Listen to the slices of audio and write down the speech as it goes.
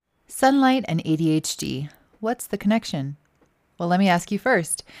Sunlight and ADHD. What's the connection? Well, let me ask you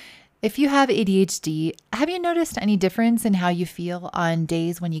first. If you have ADHD, have you noticed any difference in how you feel on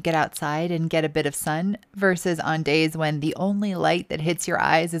days when you get outside and get a bit of sun versus on days when the only light that hits your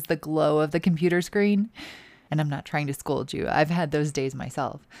eyes is the glow of the computer screen? And I'm not trying to scold you. I've had those days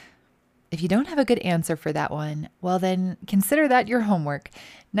myself. If you don't have a good answer for that one, well then consider that your homework.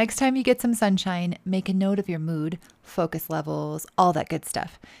 Next time you get some sunshine, make a note of your mood, focus levels, all that good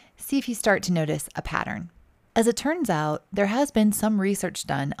stuff. See if you start to notice a pattern. As it turns out, there has been some research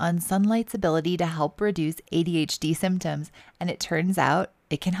done on sunlight's ability to help reduce ADHD symptoms, and it turns out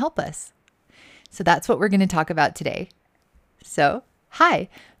it can help us. So that's what we're going to talk about today. So, hi,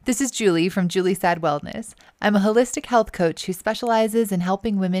 this is Julie from Julie Sad Wellness. I'm a holistic health coach who specializes in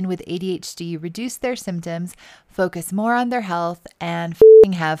helping women with ADHD reduce their symptoms, focus more on their health, and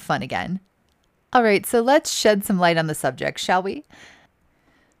have fun again. All right, so let's shed some light on the subject, shall we?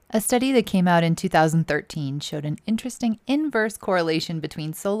 A study that came out in 2013 showed an interesting inverse correlation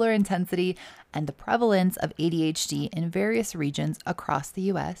between solar intensity and the prevalence of ADHD in various regions across the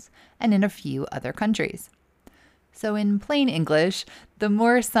US and in a few other countries. So in plain English, the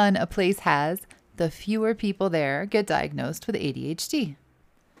more sun a place has, the fewer people there get diagnosed with ADHD.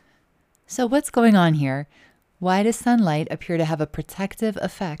 So what's going on here? Why does sunlight appear to have a protective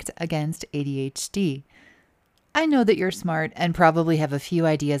effect against ADHD? I know that you're smart and probably have a few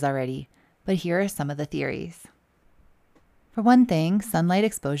ideas already, but here are some of the theories. For one thing, sunlight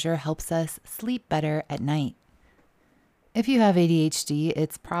exposure helps us sleep better at night. If you have ADHD,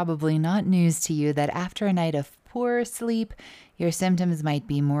 it's probably not news to you that after a night of poor sleep, your symptoms might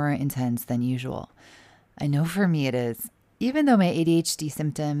be more intense than usual. I know for me it is. Even though my ADHD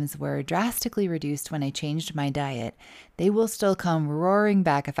symptoms were drastically reduced when I changed my diet, they will still come roaring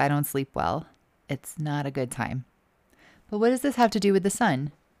back if I don't sleep well. It's not a good time. But what does this have to do with the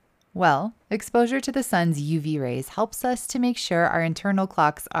sun? Well, exposure to the sun's UV rays helps us to make sure our internal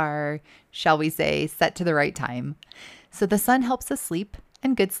clocks are, shall we say, set to the right time. So the sun helps us sleep,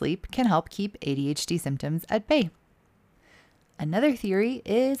 and good sleep can help keep ADHD symptoms at bay. Another theory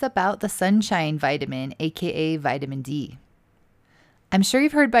is about the sunshine vitamin, aka vitamin D. I'm sure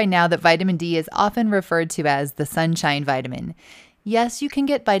you've heard by now that vitamin D is often referred to as the sunshine vitamin. Yes, you can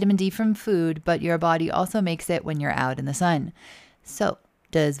get vitamin D from food, but your body also makes it when you're out in the sun. So,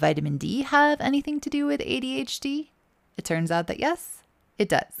 does vitamin D have anything to do with ADHD? It turns out that yes, it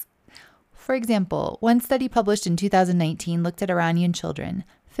does. For example, one study published in 2019 looked at Iranian children,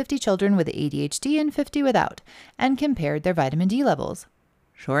 50 children with ADHD and 50 without, and compared their vitamin D levels.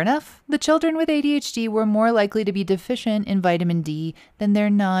 Sure enough, the children with ADHD were more likely to be deficient in vitamin D than their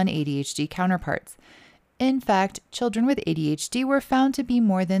non-ADHD counterparts. In fact, children with ADHD were found to be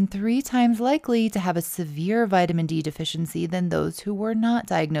more than 3 times likely to have a severe vitamin D deficiency than those who were not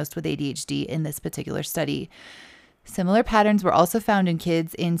diagnosed with ADHD in this particular study. Similar patterns were also found in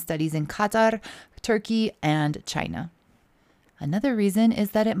kids in studies in Qatar, Turkey, and China. Another reason is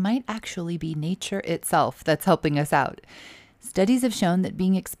that it might actually be nature itself that's helping us out. Studies have shown that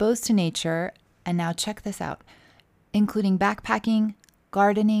being exposed to nature, and now check this out, including backpacking,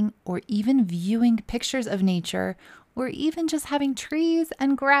 gardening, or even viewing pictures of nature, or even just having trees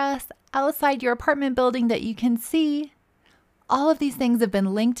and grass outside your apartment building that you can see. All of these things have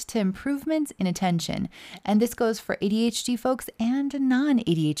been linked to improvements in attention, and this goes for ADHD folks and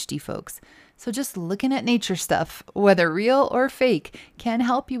non-ADHD folks. So just looking at nature stuff, whether real or fake, can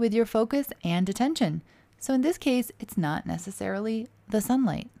help you with your focus and attention. So in this case, it's not necessarily the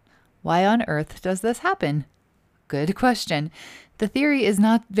sunlight. Why on earth does this happen? Good question. The theory is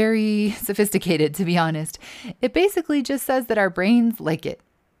not very sophisticated, to be honest. It basically just says that our brains like it.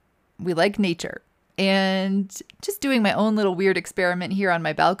 We like nature. And just doing my own little weird experiment here on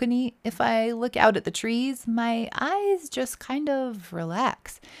my balcony, if I look out at the trees, my eyes just kind of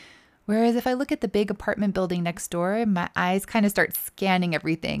relax. Whereas if I look at the big apartment building next door, my eyes kind of start scanning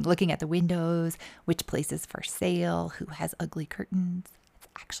everything, looking at the windows, which place is for sale, who has ugly curtains. It's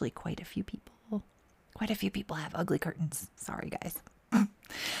actually quite a few people. Quite a few people have ugly curtains. Sorry, guys.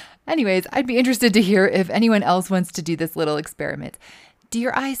 Anyways, I'd be interested to hear if anyone else wants to do this little experiment. Do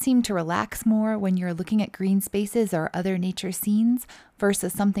your eyes seem to relax more when you're looking at green spaces or other nature scenes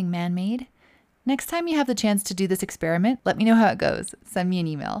versus something man-made? Next time you have the chance to do this experiment, let me know how it goes. Send me an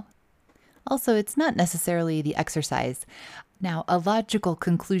email. Also, it's not necessarily the exercise. Now, a logical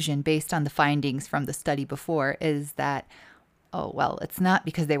conclusion based on the findings from the study before is that it's not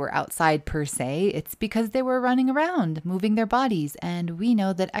because they were outside per se, it's because they were running around, moving their bodies, and we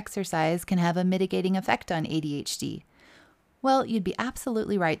know that exercise can have a mitigating effect on ADHD. Well, you'd be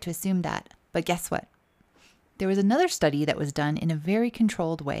absolutely right to assume that, but guess what? There was another study that was done in a very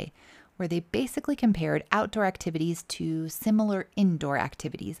controlled way, where they basically compared outdoor activities to similar indoor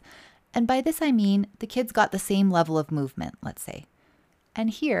activities. And by this I mean the kids got the same level of movement, let's say.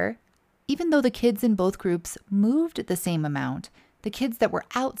 And here, even though the kids in both groups moved the same amount, the kids that were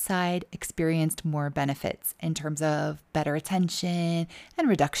outside experienced more benefits in terms of better attention and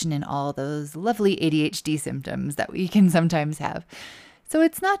reduction in all those lovely ADHD symptoms that we can sometimes have. So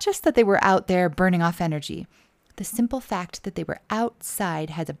it's not just that they were out there burning off energy. The simple fact that they were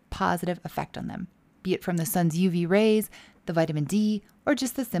outside has a positive effect on them, be it from the sun's UV rays, the vitamin D, or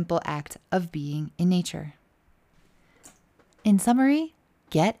just the simple act of being in nature. In summary,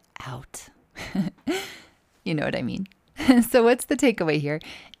 get out. You know what I mean. So what's the takeaway here?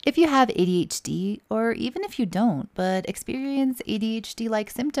 If you have ADHD, or even if you don't, but experience ADHD-like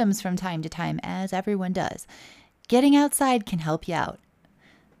symptoms from time to time, as everyone does, getting outside can help you out.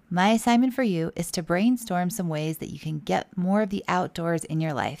 My assignment for you is to brainstorm some ways that you can get more of the outdoors in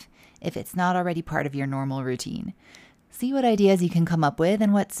your life, if it's not already part of your normal routine. See what ideas you can come up with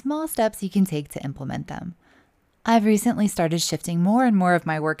and what small steps you can take to implement them. I've recently started shifting more and more of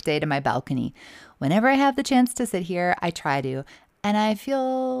my workday to my balcony. Whenever I have the chance to sit here, I try to, and I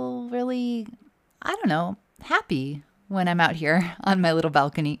feel really, happy when I'm out here on my little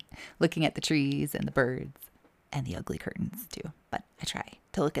balcony, looking at the trees and the birds and the ugly curtains too. But I try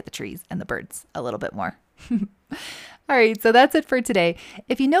to look at the trees and the birds a little bit more. All right, so that's it for today.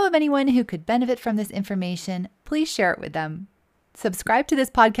 If you know of anyone who could benefit from this information, please share it with them. Subscribe to this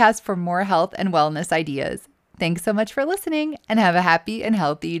podcast for more health and wellness ideas. Thanks so much for listening, and have a happy and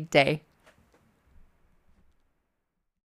healthy day.